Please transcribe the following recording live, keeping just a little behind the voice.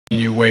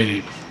you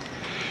waiting.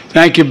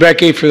 Thank you,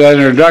 Becky, for that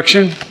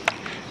introduction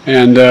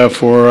and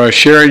for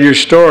sharing your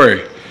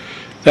story.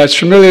 That's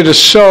familiar to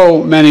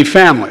so many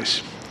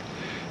families.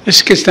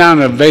 This gets down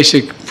to a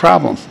basic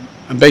problem,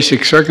 a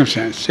basic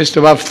circumstance. It's just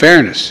about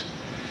fairness.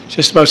 It's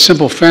just about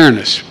simple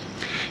fairness.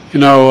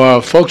 You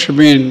know, folks are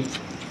being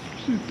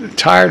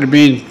tired of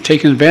being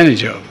taken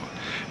advantage of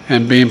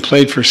and being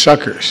played for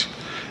suckers.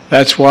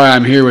 That's why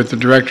I'm here with the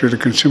Director of the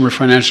Consumer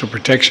Financial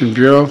Protection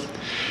Bureau,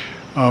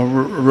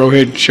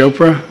 Rohit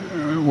Chopra.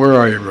 Where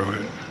are you,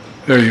 Rohit?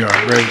 There you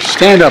are. Right.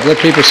 Stand up. Let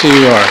people see who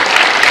you are.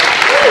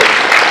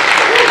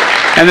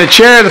 And the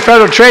Chair of the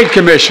Federal Trade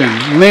Commission,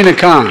 Lena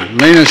Khan.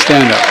 Lena,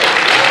 stand up.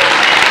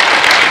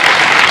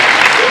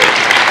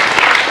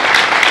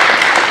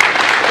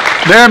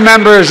 They're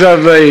members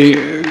of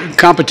the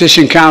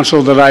Competition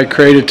Council that I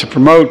created to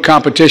promote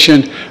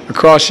competition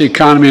across the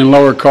economy and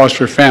lower costs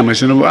for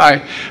families. And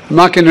I'm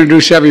not going to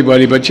introduce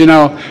everybody, but you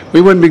know, we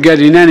wouldn't be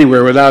getting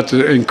anywhere without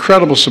the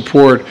incredible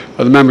support of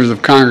the members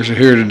of Congress who are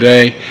here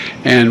today.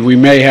 And we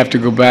may have to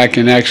go back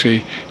and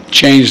actually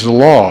change the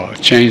law,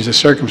 change the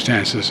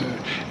circumstances.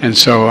 And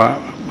so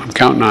I'm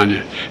counting on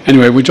you.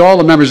 Anyway, would all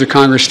the members of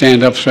Congress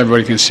stand up so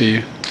everybody can see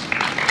you?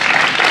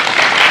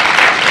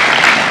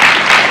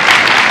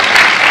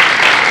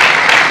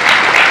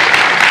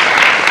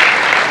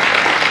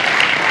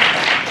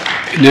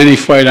 In any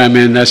fight I'm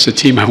in, that's the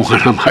team I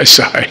want on my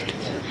side.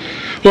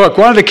 Look,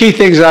 one of the key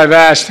things I've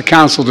asked the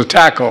Council to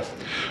tackle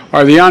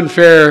are the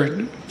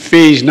unfair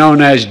fees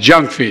known as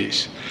junk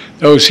fees,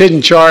 those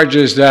hidden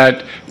charges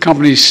that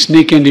companies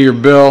sneak into your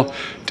bill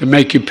to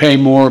make you pay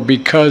more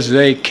because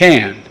they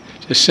can,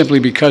 just simply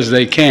because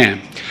they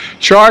can.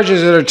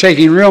 Charges that are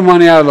taking real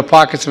money out of the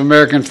pockets of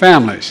American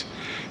families.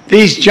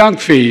 These junk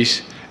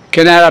fees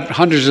can add up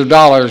hundreds of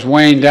dollars,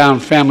 weighing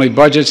down family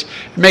budgets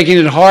and making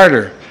it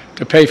harder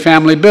to pay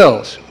family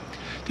bills.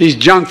 These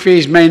junk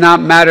fees may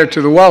not matter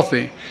to the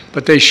wealthy,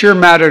 but they sure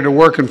matter to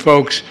working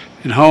folks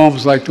in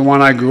homes like the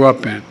one I grew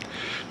up in.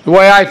 The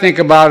way I think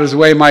about it is the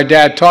way my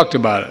dad talked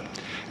about it,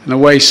 and the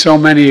way so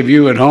many of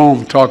you at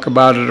home talk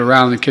about it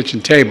around the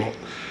kitchen table.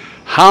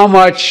 How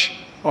much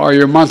are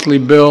your monthly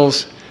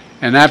bills,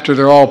 and after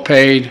they're all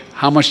paid,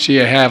 how much do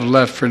you have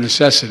left for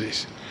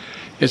necessities?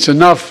 It's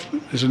enough.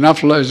 Is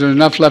there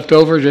enough left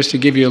over just to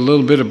give you a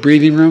little bit of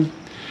breathing room?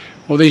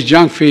 Well, these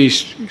junk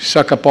fees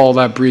suck up all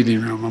that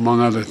breathing room, among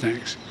other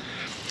things.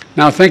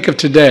 Now think of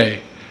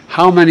today.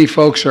 How many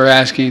folks are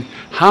asking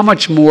how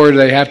much more do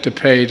they have to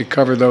pay to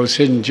cover those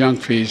hidden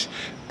junk fees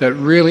that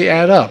really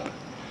add up?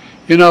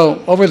 You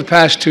know, over the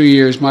past 2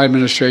 years, my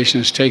administration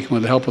has taken,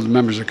 with the help of the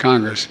members of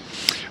Congress,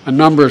 a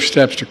number of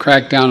steps to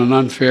crack down on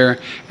unfair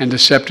and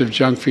deceptive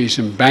junk fees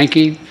in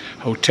banking,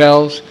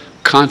 hotels,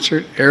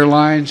 concert,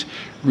 airlines,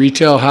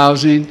 retail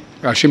housing,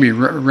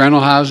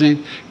 rental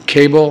housing,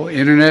 cable,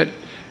 internet,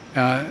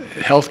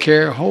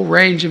 healthcare, a whole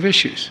range of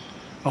issues,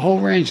 a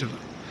whole range of them.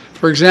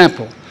 For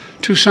example,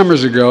 2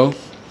 summers ago,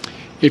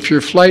 if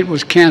your flight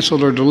was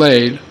canceled or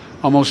delayed,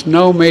 almost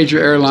no major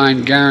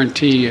airline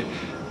guaranteed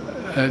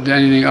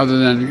anything other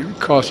than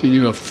costing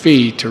you a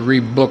fee to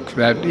rebook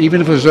that, even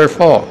if it was their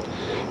fault.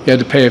 You had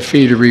to pay a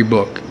fee to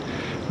rebook.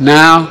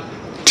 Now,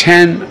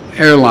 10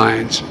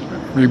 airlines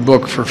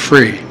rebook for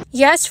free.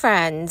 Yes,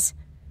 friends.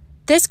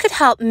 This could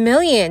help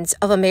millions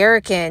of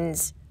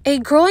Americans. A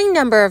growing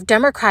number of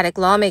Democratic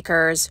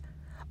lawmakers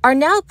are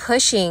now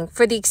pushing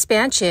for the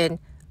expansion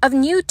of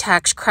new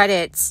tax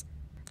credits.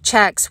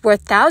 Checks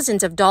worth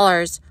thousands of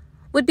dollars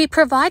would be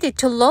provided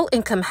to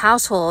low-income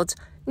households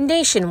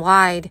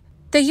nationwide.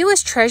 The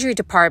U.S. Treasury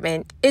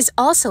Department is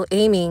also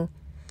aiming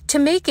to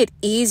make it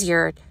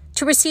easier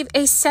to receive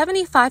a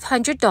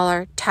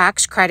 $7,500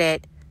 tax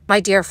credit. My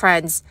dear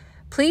friends,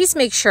 please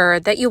make sure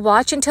that you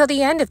watch until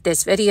the end of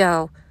this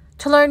video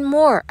to learn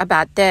more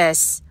about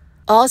this.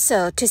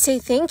 Also, to say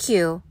thank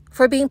you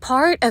for being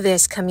part of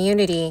this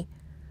community.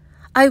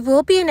 I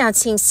will be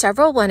announcing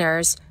several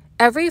winners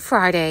every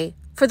Friday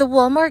for the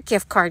Walmart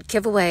gift card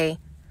giveaway.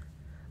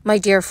 My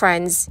dear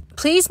friends,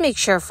 please make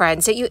sure,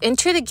 friends, that you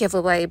enter the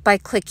giveaway by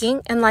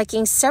clicking and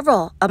liking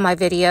several of my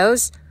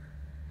videos,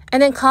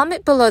 and then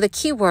comment below the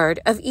keyword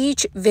of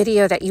each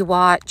video that you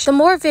watch. The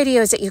more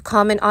videos that you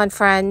comment on,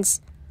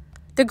 friends,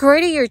 the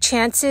greater your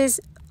chances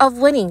of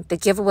winning the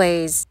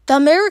giveaways. The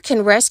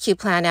American Rescue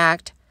Plan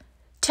Act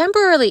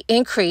temporarily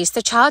increased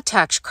the child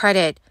tax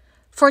credit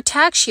for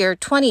tax year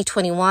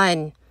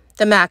 2021.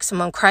 The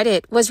maximum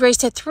credit was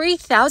raised to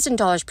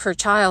 $3,000 per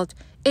child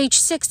aged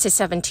 6 to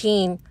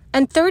 17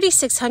 and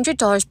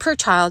 $3,600 per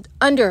child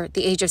under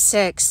the age of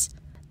 6.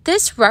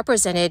 This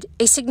represented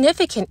a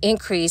significant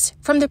increase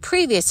from the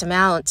previous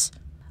amounts.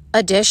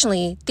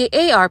 Additionally, the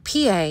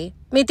ARPA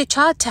made the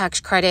child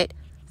tax credit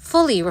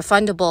fully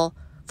refundable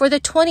for the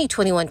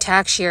 2021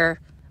 tax year,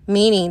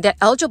 meaning that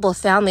eligible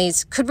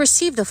families could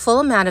receive the full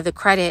amount of the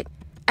credit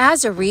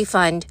as a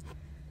refund,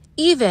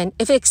 even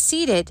if it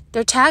exceeded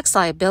their tax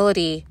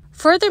liability.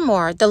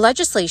 Furthermore, the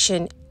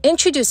legislation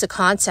introduced the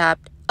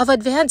concept of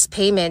advance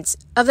payments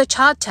of the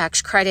child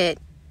tax credit.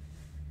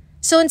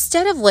 So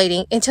instead of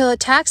waiting until a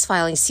tax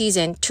filing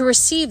season to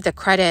receive the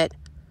credit,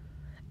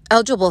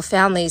 eligible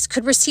families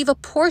could receive a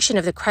portion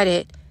of the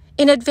credit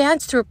in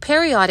advance through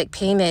periodic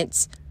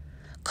payments,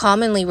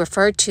 commonly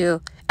referred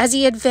to as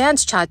the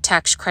advanced child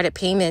tax credit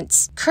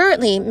payments.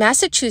 Currently,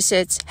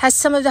 Massachusetts has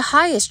some of the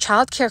highest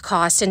childcare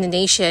costs in the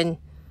nation,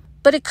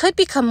 but it could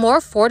become more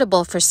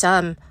affordable for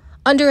some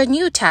under a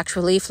new tax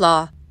relief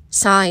law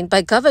signed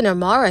by Governor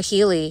Maura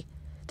Healey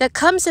that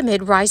comes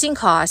amid rising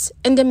costs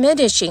and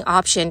diminishing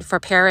options for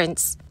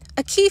parents.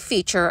 A key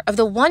feature of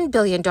the $1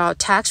 billion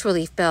tax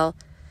relief bill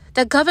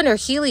that Governor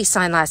Healey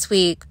signed last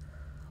week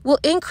will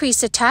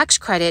increase the tax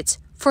credits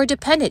for a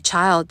dependent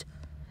child,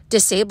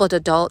 disabled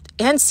adult,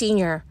 and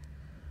senior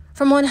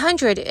from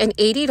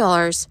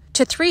 $180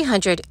 to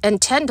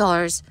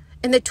 $310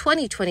 in the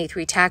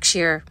 2023 tax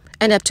year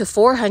and up to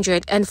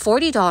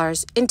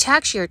 $440 in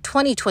tax year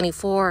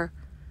 2024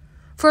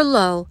 for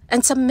low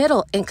and some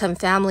middle-income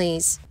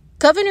families.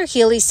 Governor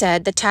Healey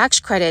said the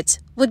tax credits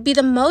would be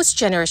the most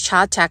generous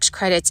child tax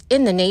credits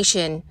in the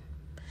nation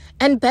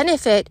and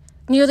benefit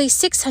nearly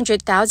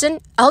 600,000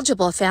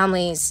 eligible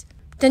families.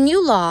 The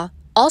new law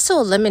also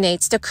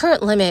eliminates the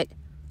current limit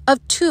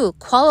of 2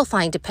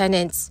 qualifying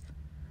dependents,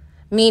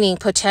 meaning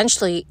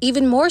potentially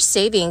even more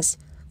savings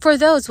for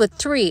those with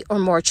 3 or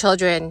more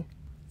children.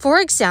 For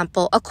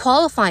example, a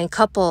qualifying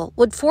couple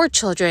with 4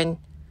 children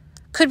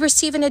could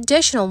receive an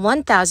additional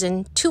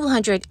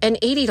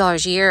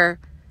 $1,280 a year,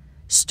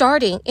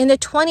 starting in the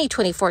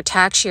 2024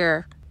 tax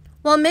year.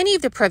 While many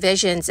of the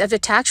provisions of the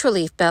tax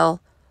relief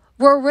bill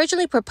were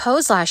originally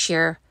proposed last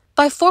year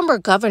by former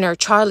Governor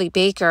Charlie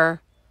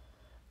Baker,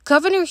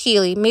 Governor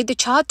Healey made the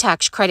child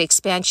tax credit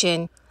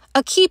expansion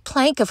a key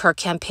plank of her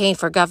campaign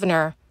for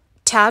governor,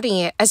 touting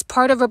it as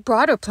part of a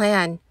broader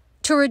plan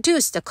to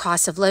reduce the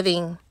cost of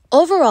living.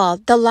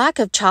 Overall, the lack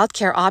of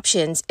childcare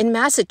options in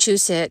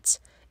Massachusetts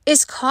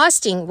is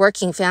costing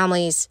working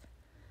families,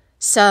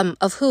 some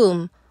of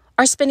whom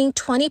are spending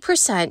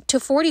 20% to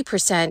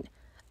 40%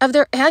 of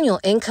their annual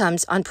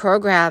incomes on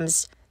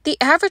programs. The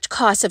average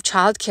cost of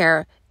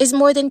childcare is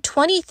more than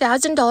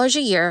 $20,000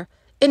 a year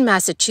in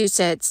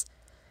Massachusetts,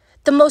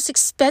 the most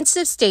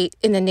expensive state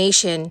in the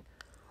nation,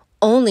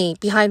 only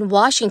behind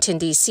Washington,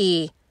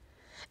 D.C.,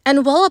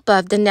 and well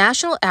above the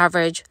national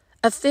average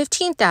of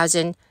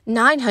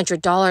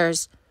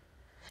 $15,900.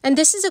 And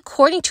this is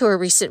according to a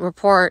recent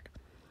report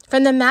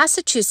from the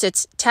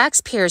Massachusetts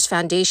Taxpayers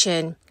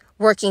Foundation.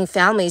 Working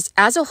families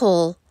as a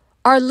whole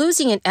are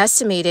losing an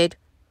estimated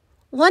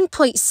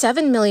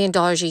 $1.7 million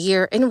a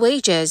year in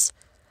wages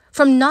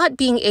from not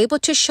being able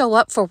to show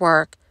up for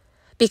work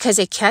because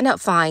they cannot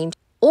find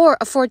or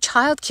afford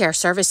childcare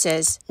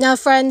services. Now,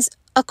 friends,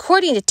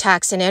 according to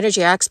tax and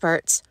energy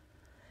experts,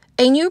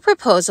 a new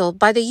proposal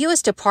by the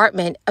U.S.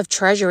 Department of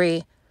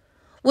Treasury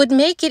would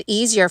make it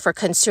easier for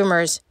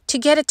consumers to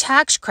get a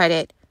tax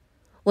credit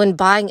when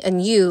buying a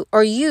new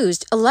or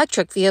used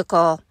electric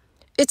vehicle.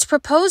 Its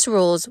proposed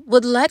rules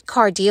would let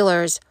car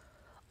dealers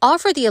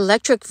offer the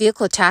electric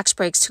vehicle tax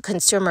breaks to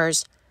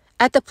consumers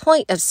at the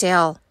point of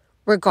sale,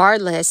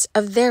 regardless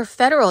of their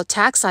federal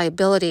tax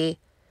liability.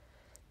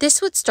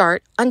 This would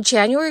start on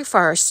January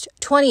 1st,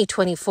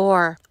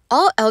 2024.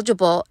 All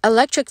eligible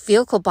electric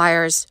vehicle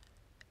buyers,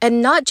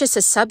 and not just a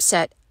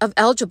subset of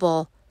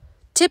eligible,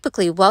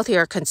 typically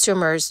wealthier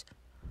consumers,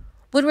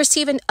 would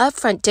receive an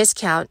upfront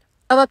discount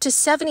of up to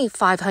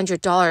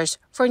 $7,500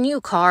 for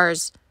new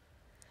cars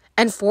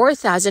and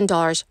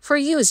 $4,000 for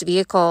used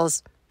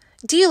vehicles.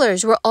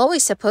 Dealers were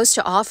always supposed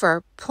to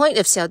offer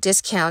point-of-sale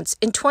discounts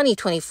in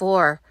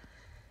 2024,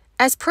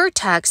 as per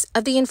text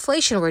of the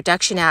Inflation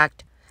Reduction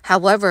Act.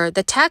 However,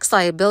 the tax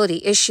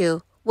liability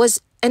issue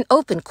was an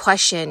open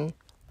question.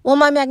 Well,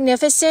 my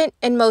magnificent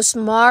and most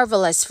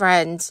marvelous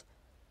friends,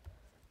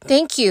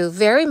 thank you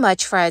very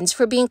much, friends,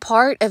 for being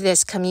part of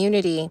this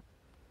community.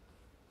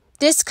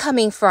 This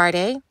coming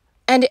Friday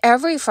and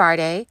every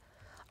Friday,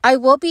 I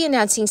will be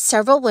announcing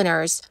several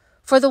winners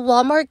for the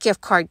Walmart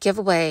gift card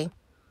giveaway.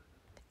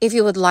 If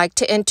you would like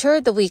to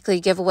enter the weekly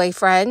giveaway,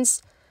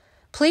 friends,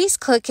 please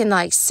click and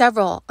like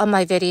several of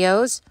my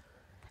videos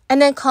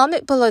and then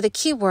comment below the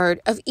keyword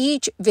of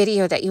each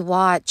video that you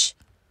watch.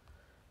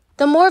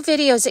 The more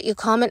videos that you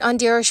comment on,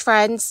 dearest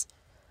friends,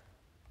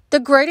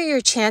 the greater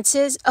your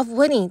chances of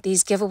winning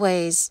these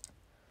giveaways.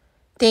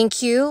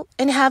 Thank you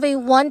and have a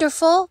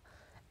wonderful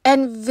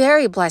and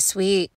very blessed week.